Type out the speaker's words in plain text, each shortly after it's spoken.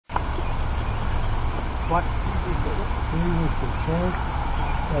What? He was concerned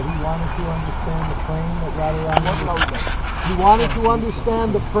that he wanted to understand the plane that Radharani. He wanted to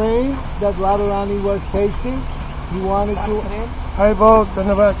understand the plane that Radharani was taking. He wanted to. Haribol,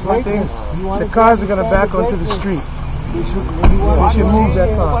 Dhanavad, one thing. The cars are going to back onto the street. We should move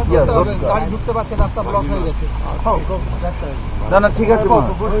that car. Yeah,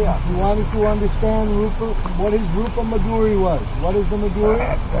 He wanted to understand what his Rupa Madhuri was. What is the Madhuri?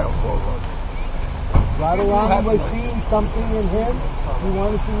 Radharani was seeing something in him. He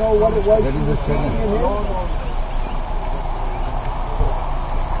wanted to know what it was he was seeing in him.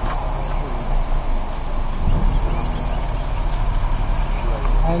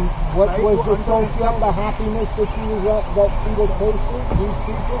 And what was the source of the happiness that she was tasting? These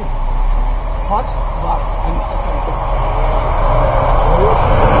people? First, what? And second.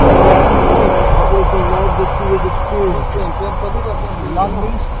 What was the love that she was experiencing? Love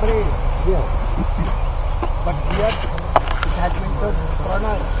means praise. Yes. But here, it has been said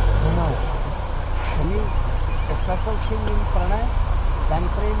pranay. Pranay. Any special thing in pranay than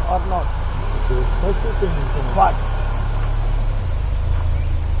prema or not? There's special thing in pranay. What?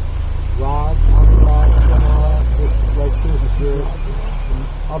 Rag, Anurag, Pranay, like this,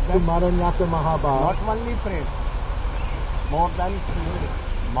 up to Maranyaka Mahabharata. Not only praise, more than sneer,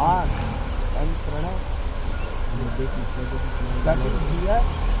 man, and pranay. That is here.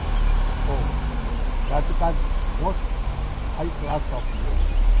 Oh, that is the most high class of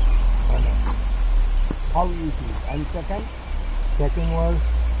pranay. How you feel? And second? Second was,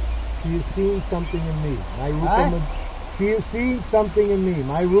 she is seeing something in me. My Rupa She is seeing something in me.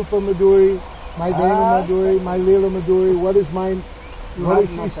 My Rupa Madhuri, my Vena Madhuri, my Leela Madhuri. What is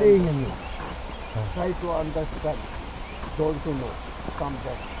she seeing in me? Try to understand. Don't you know? Come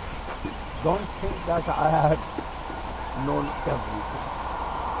back. Don't think that I have known everything.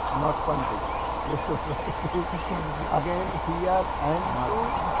 Not one thing. This is again here and